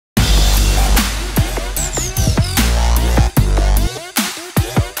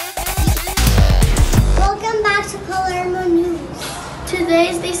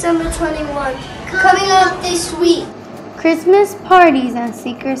September 21, coming up this week. Christmas parties and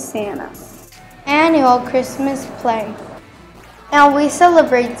Secret Santa. Annual Christmas play. And we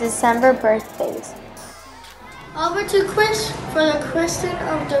celebrate December birthdays. Over to Chris for the question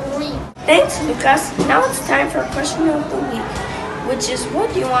of the week. Thanks, Lucas. Now it's time for question of the week, which is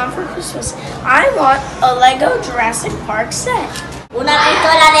what do you want for Christmas? I want a Lego Jurassic Park set. Una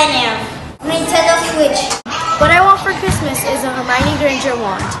pistola de Nerf. Nintendo Switch. What I want for Christmas is a Hermione Granger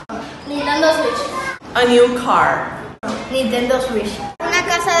wand. Nintendo Switch. A new car. Nintendo Switch. Una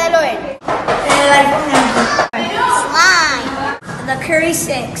casa de Loel. El iPhone. Slime. The Curry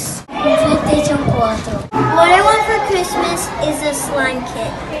 6. PlayStation 4. What I want for Christmas is a slime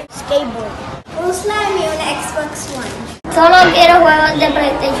kit. Skateboard. Un slime y una Xbox One. Solo quiero juegos de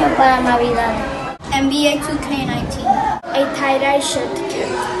PlayStation para Navidad. NBA 2K19. A tie-dye shirt kit.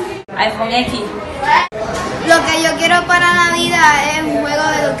 iPhone X. Lo que yo quiero para Navidad es un juego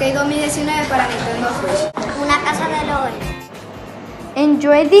de 2K 2019 para Nintendo Switch. Una casa de Loel.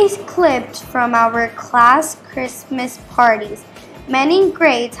 Enjoy these clips from our class Christmas parties. Many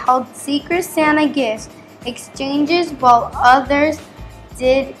grades held Secret Santa gifts exchanges while others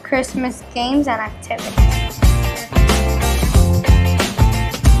did Christmas games and activities.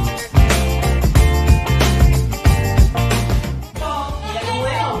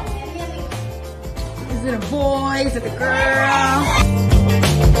 Is it a boy? Is it a girl?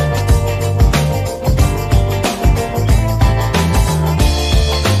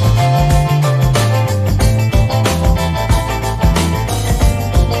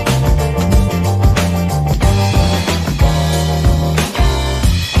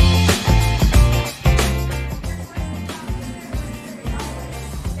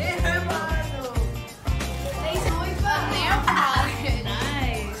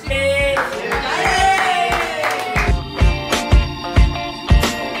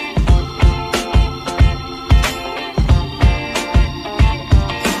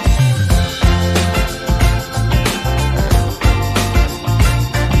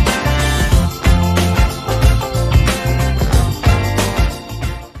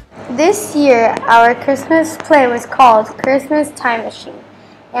 This year, our Christmas play was called Christmas Time Machine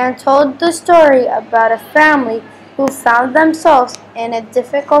and told the story about a family who found themselves in a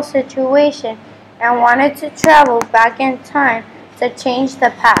difficult situation and wanted to travel back in time to change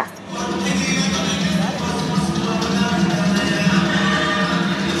the past.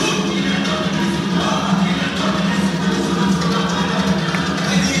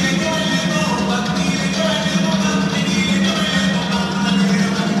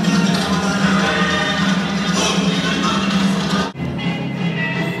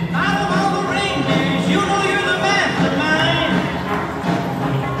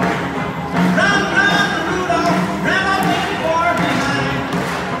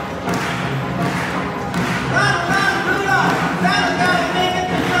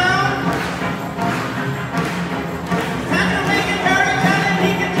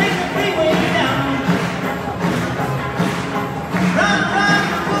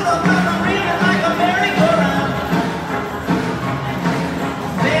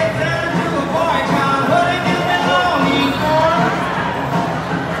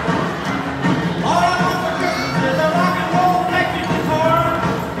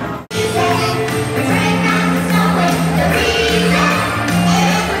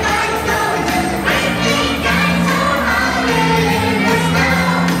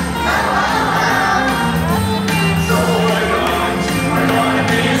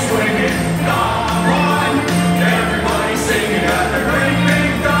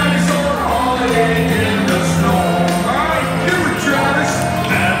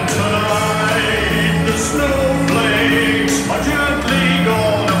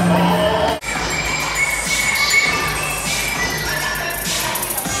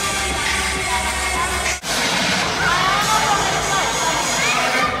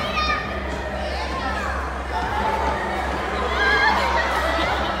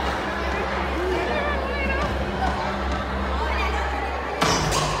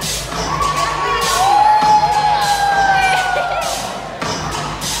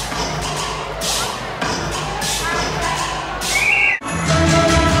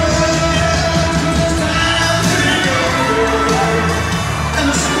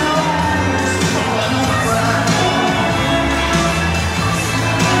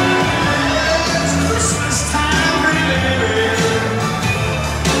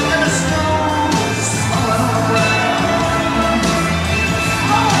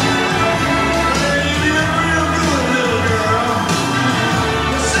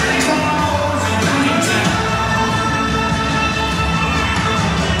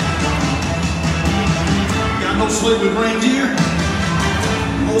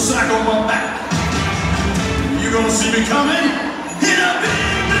 sack on my back. You gonna see me coming in a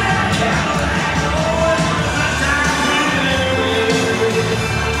big black Cadillac. Oh, that time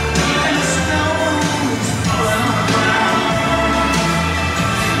and the snow is falling on the ground.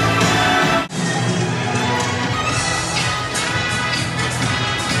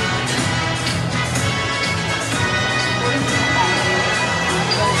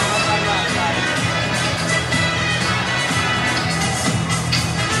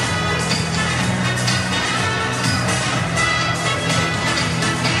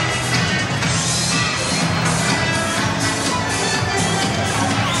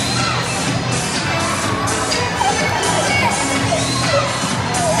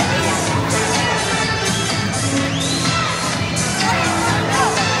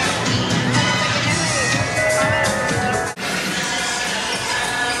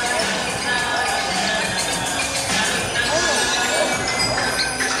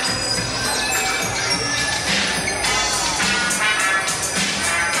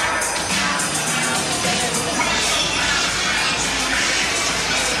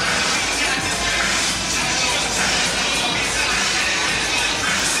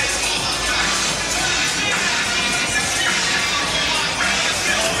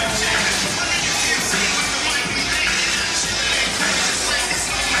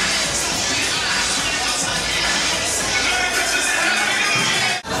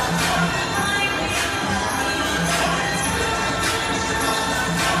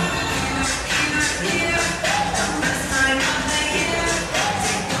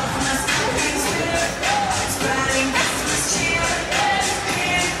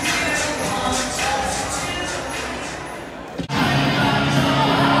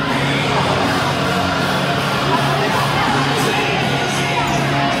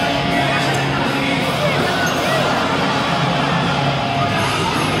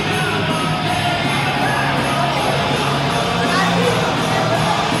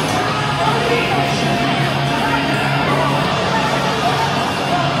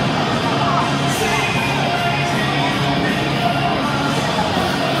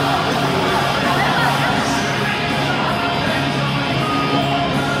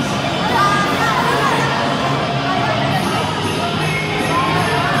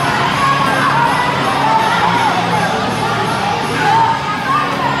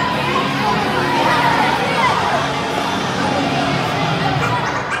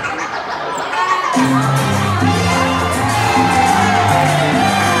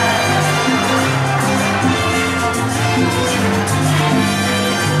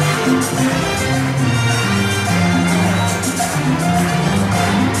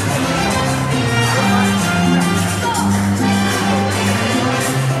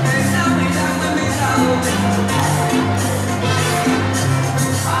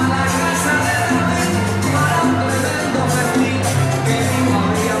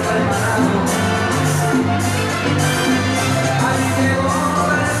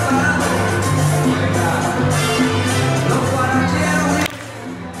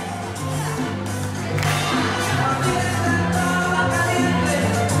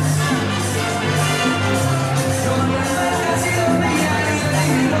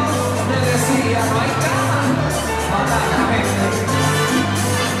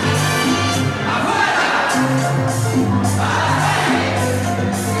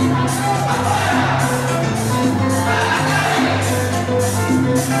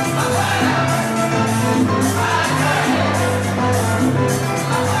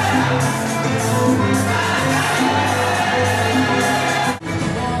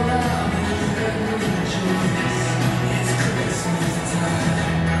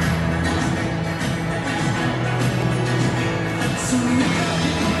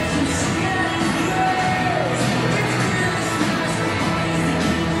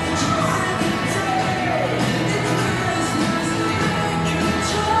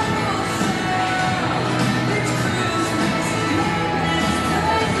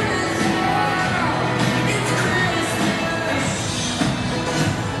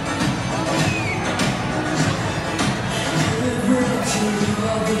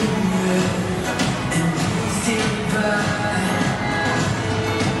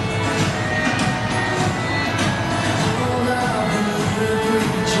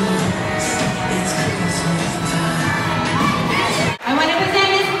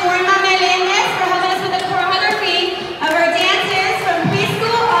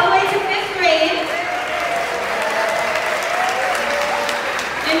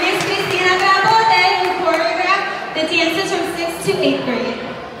 to 8th grade.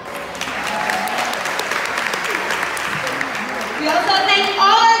 We also thank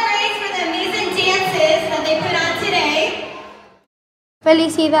all our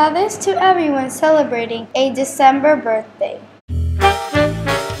Felicidades to everyone celebrating a December birthday.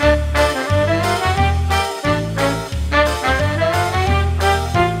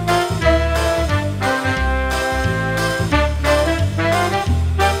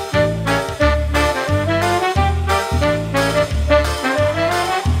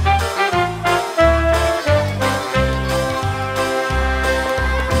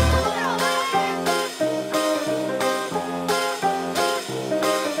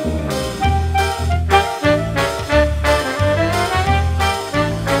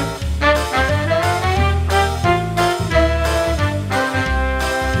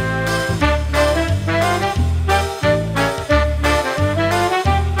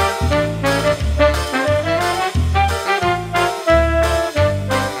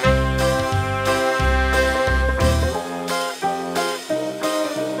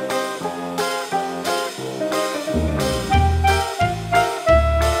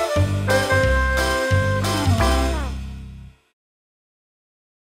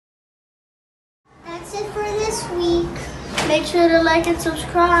 That's it for this week. Make sure to like and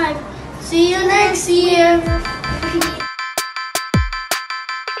subscribe. See you next year.